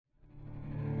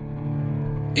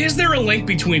Is there a link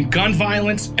between gun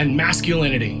violence and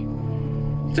masculinity?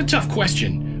 It's a tough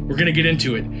question. We're going to get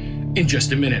into it in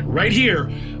just a minute, right here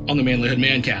on the Manlyhood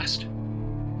Mancast.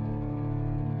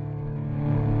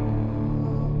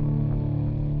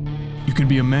 You can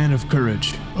be a man of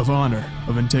courage, of honor,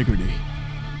 of integrity.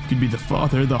 You can be the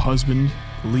father, the husband,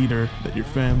 the leader that your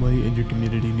family and your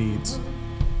community needs.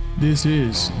 This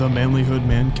is the Manlyhood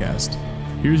Mancast.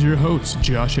 Here's your host,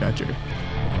 Josh Hatcher.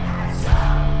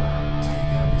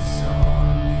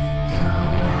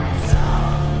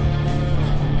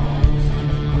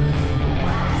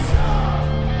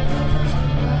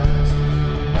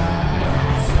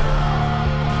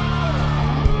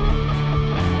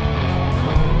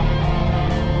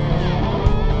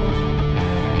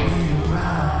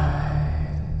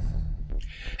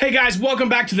 Hey guys, welcome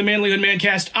back to the Manlyhood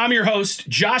Mancast. I'm your host,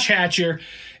 Josh Hatcher,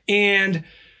 and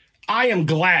I am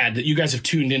glad that you guys have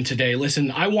tuned in today.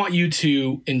 Listen, I want you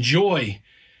to enjoy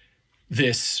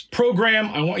this program.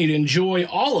 I want you to enjoy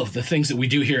all of the things that we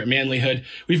do here at Manlyhood.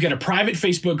 We've got a private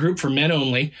Facebook group for men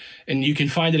only, and you can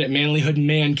find it at Manlyhood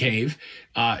Man Cave.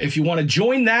 If you want to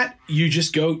join that, you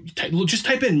just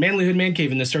type in Manlyhood Man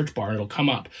Cave in the search bar, and it'll come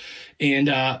up.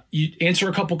 And you answer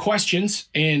a couple questions,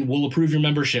 and we'll approve your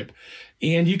membership.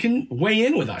 And you can weigh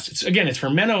in with us. It's for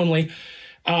men only.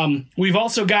 We've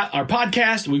also got our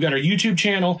podcast. We've got our YouTube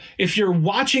channel. If you're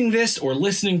watching this or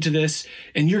listening to this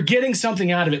and you're getting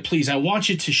something out of it, please, I want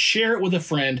you to share it with a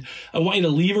friend. I want you to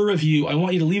leave a review. I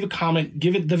want you to leave a comment,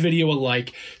 give the video a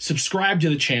like, subscribe to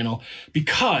the channel,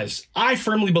 because I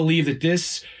firmly believe that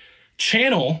this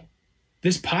channel,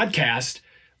 this podcast,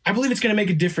 I believe it's going to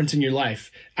make a difference in your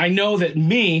life. I know that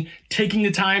me taking the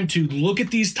time to look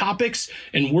at these topics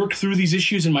and work through these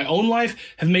issues in my own life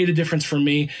have made a difference for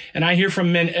me. And I hear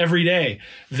from men every day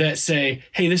that say,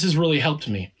 hey, this has really helped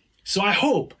me. So I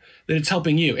hope that it's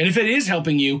helping you. And if it is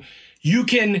helping you, you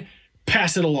can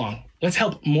pass it along. Let's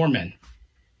help more men.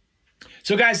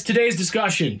 So guys, today's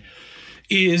discussion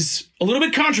is a little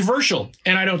bit controversial,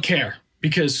 and I don't care,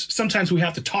 because sometimes we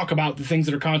have to talk about the things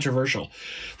that are controversial.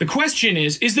 The question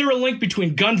is there a link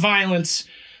between gun violence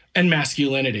and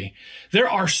masculinity? There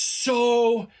are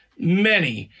so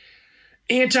many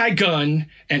anti-gun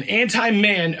and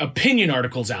anti-man opinion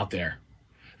articles out there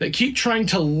that keep trying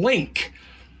to link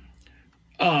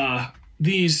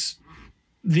these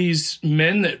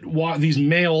men that walk, these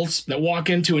males that walk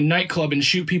into a nightclub and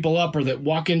shoot people up, or that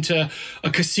walk into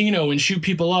a casino and shoot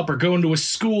people up, or go into a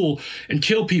school and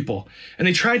kill people. And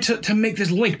they try to make this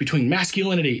link between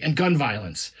masculinity and gun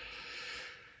violence.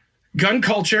 Gun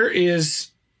culture is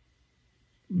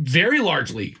very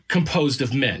largely composed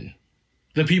of men.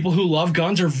 The people who love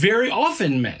guns are very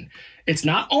often men. It's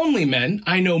not only men.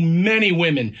 I know many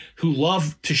women who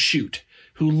love to shoot,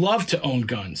 who love to own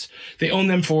guns. They own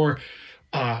them for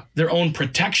their own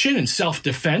protection and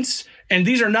self-defense. And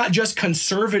these are not just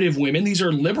conservative women. These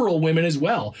are liberal women as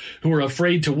well, who are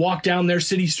afraid to walk down their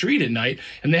city street at night,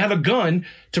 and they have a gun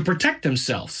to protect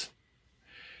themselves.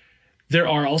 There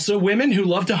are also women who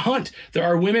love to hunt. There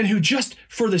are women who, just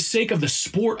for the sake of the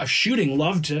sport of shooting,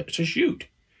 love to shoot.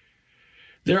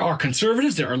 There are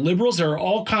conservatives, there are liberals, there are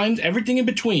all kinds, everything in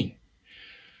between,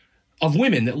 of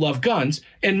women that love guns,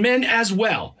 and men as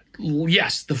well.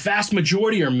 Yes, the vast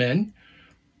majority are men.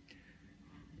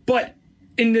 But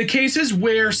in the cases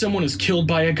where someone is killed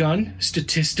by a gun,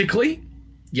 statistically,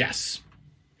 yes.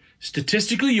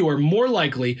 Statistically, you are more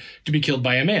likely to be killed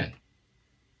by a man.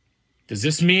 Does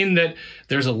this mean that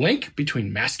there's a link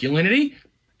between masculinity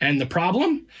and the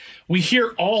problem? We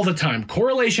hear all the time,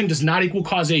 correlation does not equal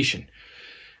causation.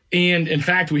 And in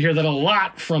fact, we hear that a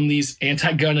lot from these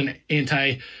anti-gun and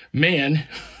anti-man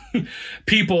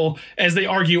people as they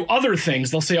argue other things.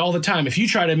 They'll say all the time, if you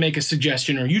try to make a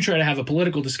suggestion or you try to have a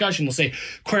political discussion, they'll say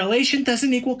correlation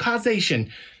doesn't equal causation.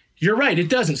 You're right, it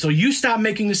doesn't. So you stop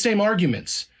making the same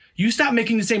arguments. You stop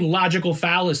making the same logical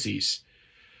fallacies,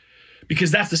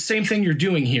 because that's the same thing you're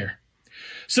doing here.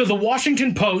 So the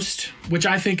Washington Post, which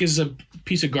I think is a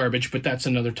piece of garbage, but that's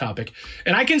another topic.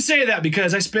 And I can say that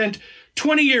because I spent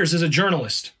 20 years as a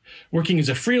journalist, working as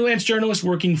a freelance journalist,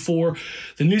 working for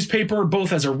the newspaper,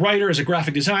 both as a writer, as a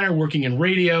graphic designer, working in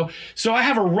radio. So I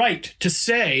have a right to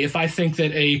say if I think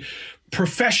that a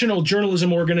professional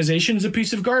journalism organization is a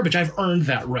piece of garbage. I've earned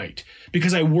that right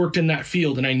because I worked in that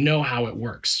field and I know how it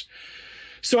works.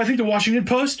 So I think the Washington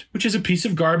Post, which is a piece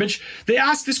of garbage, they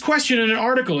asked this question in an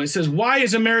article. It says, why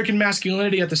is American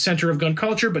masculinity at the center of gun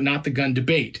culture, but not the gun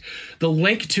debate? The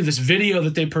link to this video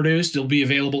that they produced will be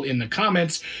available in the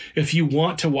comments if you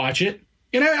want to watch it.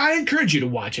 And I encourage you to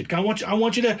watch it. I want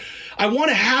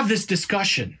to have this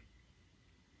discussion.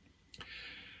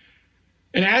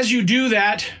 And as you do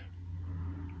that,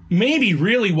 maybe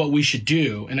really what we should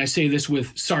do, and I say this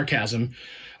with sarcasm,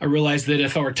 I realize that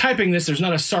if I were typing this, there's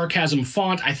not a sarcasm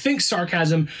font. I think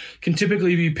sarcasm can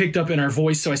typically be picked up in our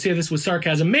voice, so I say this with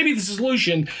sarcasm. Maybe the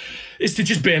solution is to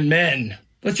just ban men.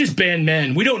 Let's just ban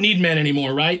men. We don't need men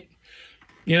anymore, right?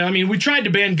 You know, I mean, we tried to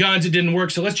ban guns, it didn't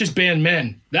work, so let's just ban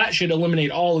men. That should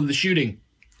eliminate all of the shooting.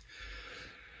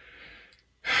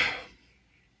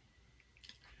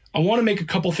 I want to make a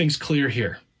couple things clear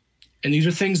here. And these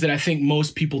are things that I think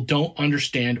most people don't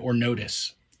understand or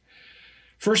notice.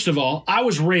 First of all, I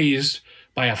was raised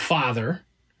by a father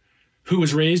who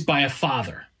was raised by a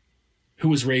father who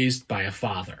was raised by a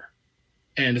father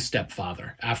and a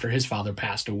stepfather after his father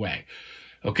passed away.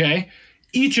 Okay?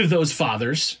 Each of those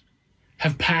fathers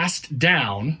have passed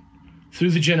down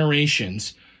through the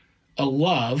generations a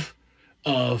love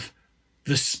of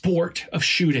the sport of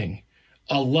shooting,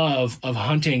 a love of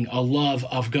hunting, a love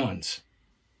of guns.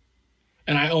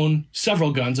 And I own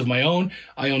several guns of my own.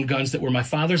 I own guns that were my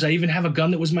father's. I even have a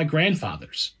gun that was my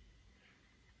grandfather's.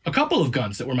 A couple of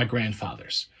guns that were my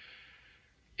grandfather's.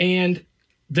 And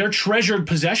they're treasured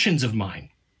possessions of mine.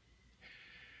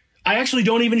 I actually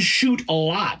don't even shoot a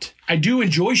lot. I do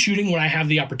enjoy shooting when I have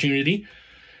the opportunity.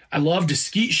 I love to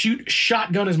skeet shoot.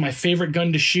 Shotgun is my favorite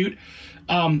gun to shoot.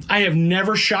 I have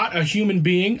never shot a human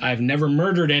being. I've never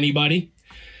murdered anybody.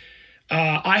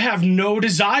 I have no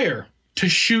desire to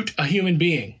shoot a human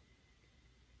being.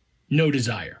 No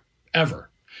desire, ever.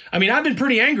 I mean, I've been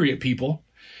pretty angry at people.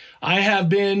 I have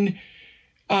been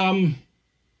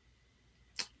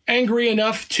angry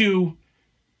enough to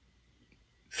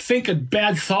think a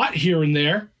bad thought here and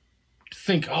there.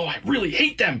 Think, oh, I really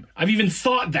hate them. I've even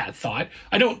thought that thought.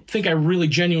 I don't think I really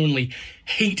genuinely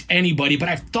hate anybody, but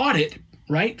I've thought it,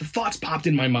 right? The thoughts popped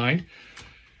in my mind.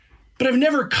 But I've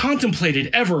never contemplated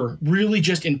ever really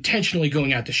just intentionally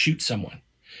going out to shoot someone.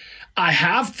 I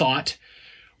have thought,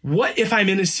 what if I'm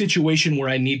in a situation where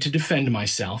I need to defend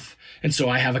myself? And so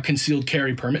I have a concealed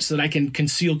carry permit so that I can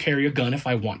conceal carry a gun if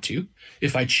I want to,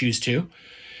 if I choose to.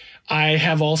 I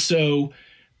have also,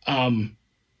 I've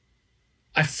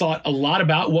thought a lot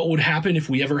about what would happen if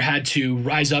we ever had to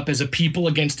rise up as a people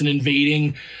against an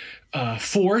invading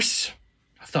force.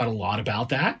 I've thought a lot about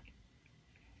that.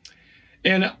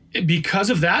 And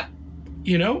because of that,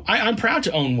 you know, I'm proud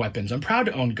to own weapons. I'm proud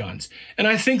to own guns. And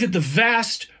I think that the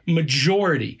vast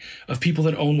majority of people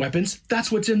that own weapons,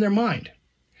 that's what's in their mind.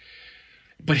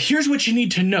 But here's what you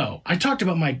need to know. I talked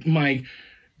about my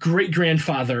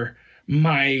great-grandfather,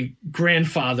 my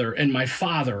grandfather, and my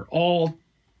father all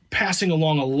passing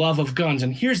along a love of guns.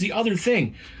 And here's the other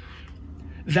thing.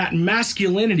 That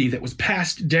masculinity that was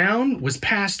passed down was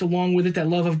passed along with it, that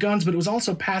love of guns, but it was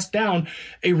also passed down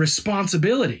a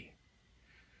responsibility.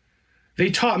 They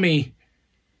taught me,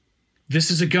 this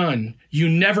is a gun. You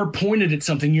never pointed at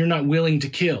something you're not willing to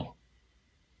kill.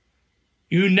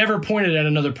 You never pointed at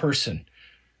another person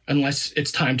unless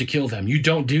it's time to kill them. You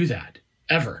don't do that,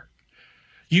 ever.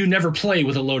 You never play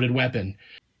with a loaded weapon.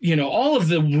 You know, all of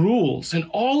the rules and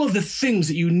all of the things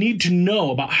that you need to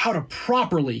know about how to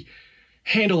properly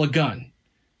handle a gun,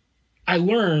 I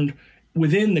learned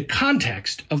within the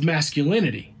context of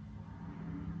masculinity.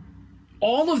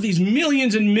 All of these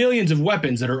millions and millions of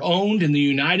weapons that are owned in the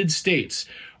United States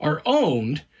are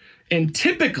owned and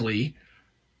typically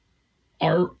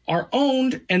are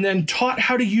owned and then taught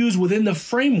how to use within the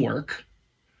framework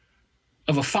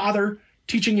of a father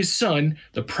teaching his son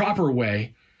the proper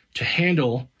way to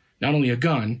handle not only a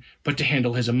gun, but to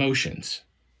handle his emotions.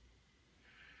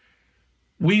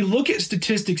 We look at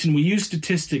statistics and we use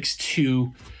statistics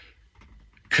to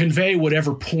convey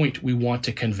whatever point we want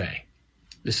to convey.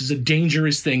 This is a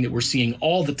dangerous thing that we're seeing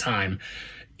all the time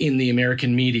in the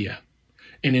American media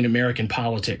and in American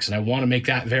politics, and I want to make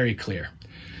that very clear.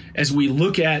 As we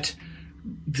look at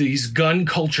these gun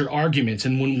culture arguments,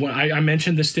 and when I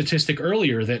mentioned the statistic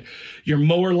earlier that you're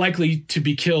more likely to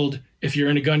be killed if you're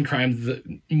in a gun crime,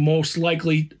 the most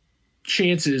likely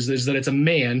chances is that it's a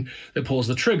man that pulls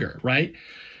the trigger, right?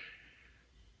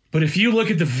 But if you look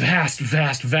at the vast,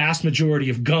 vast, vast majority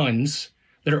of guns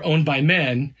that are owned by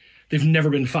men, they've never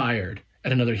been fired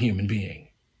at another human being,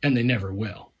 and they never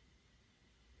will.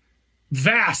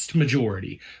 Vast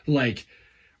majority, like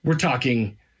we're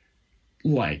talking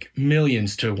like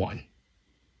millions to one,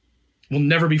 will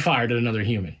never be fired at another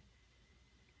human.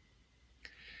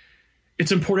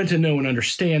 It's important to know and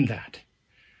understand that,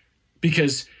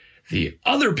 because the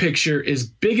other picture is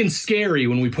big and scary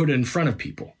when we put it in front of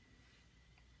people.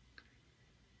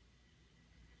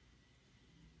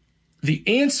 The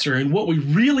answer and what we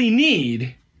really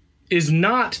need is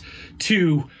not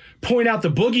to point out the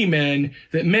boogeymen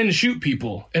that men shoot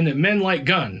people and that men like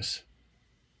guns.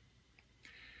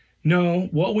 No,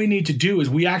 what we need to do is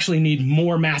we actually need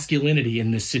more masculinity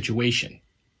in this situation.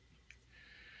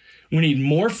 We need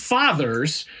more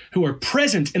fathers who are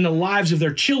present in the lives of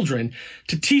their children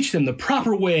to teach them the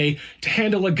proper way to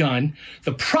handle a gun,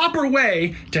 the proper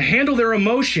way to handle their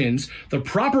emotions, the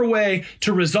proper way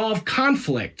to resolve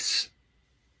conflicts.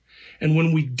 And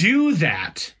when we do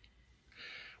that,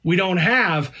 we don't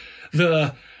have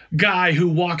the guy who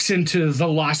walks into the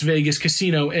Las Vegas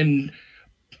casino and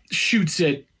shoots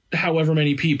at however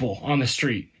many people on the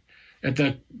street at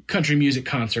the country music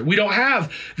concert. We don't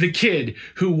have the kid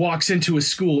who walks into a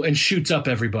school and shoots up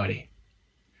everybody.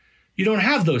 You don't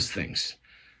have those things.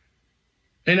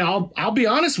 And I'll be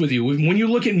honest with you, when you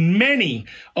look at many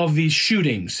of these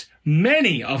shootings,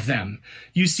 many of them,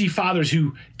 you see fathers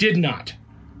who did not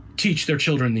teach their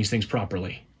children these things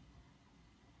properly.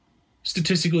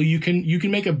 Statistically, you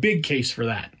can make a big case for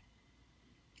that.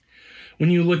 When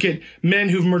you look at men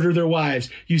who've murdered their wives,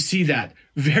 you see that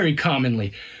very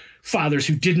commonly. Fathers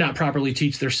who did not properly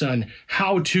teach their son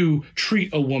how to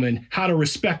treat a woman, how to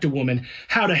respect a woman,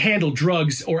 how to handle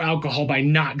drugs or alcohol by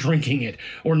not drinking it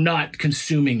or not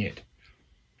consuming it,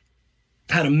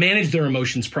 how to manage their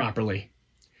emotions properly.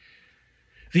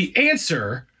 The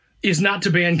answer is not to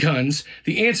ban guns.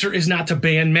 The answer is not to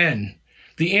ban men.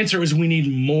 The answer is we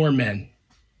need more men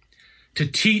to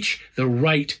teach the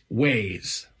right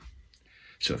ways.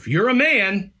 So if you're a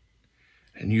man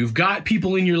and you've got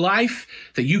people in your life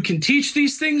that you can teach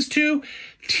these things to,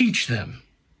 teach them.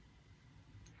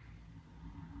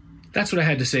 That's what I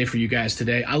had to say for you guys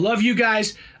today. I love you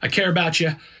guys. I care about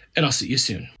you, and I'll see you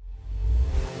soon.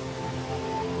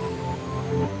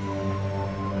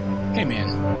 Hey, man.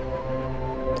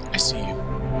 I see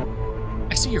you.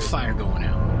 I see your fire going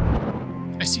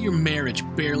out. I see your marriage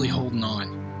barely holding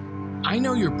on. I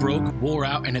know you're broke, wore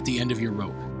out, and at the end of your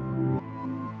rope.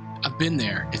 I've been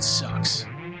there. It sucks.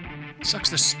 Sucks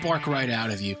the spark right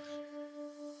out of you.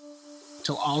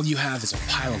 Till all you have is a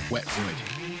pile of wet wood.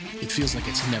 It feels like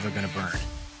it's never gonna burn.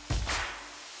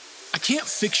 I can't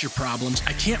fix your problems.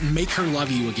 I can't make her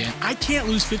love you again. I can't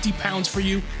lose 50 pounds for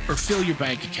you or fill your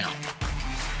bank account.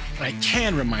 But I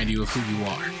can remind you of who you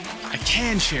are. I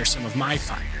can share some of my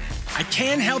fire. I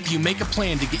can help you make a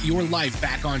plan to get your life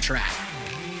back on track.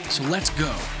 So let's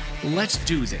go. Let's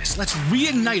do this. Let's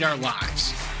reignite our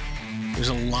lives. There's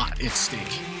a lot at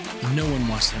stake. No one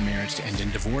wants their marriage to end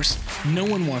in divorce. No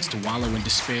one wants to wallow in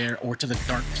despair or to the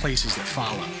dark places that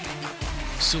follow.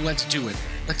 So let's do it.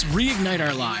 Let's reignite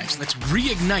our lives. Let's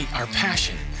reignite our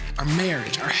passion, our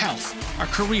marriage, our health, our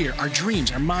career, our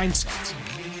dreams, our mindsets.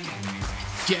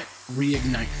 Get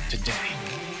reignite today.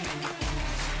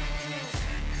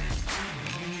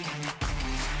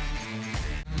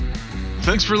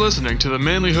 Thanks for listening to the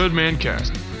Manlyhood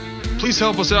Mancast. Please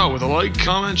help us out with a like,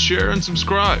 comment, share, and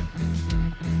subscribe.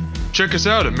 Check us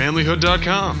out at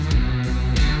manlyhood.com.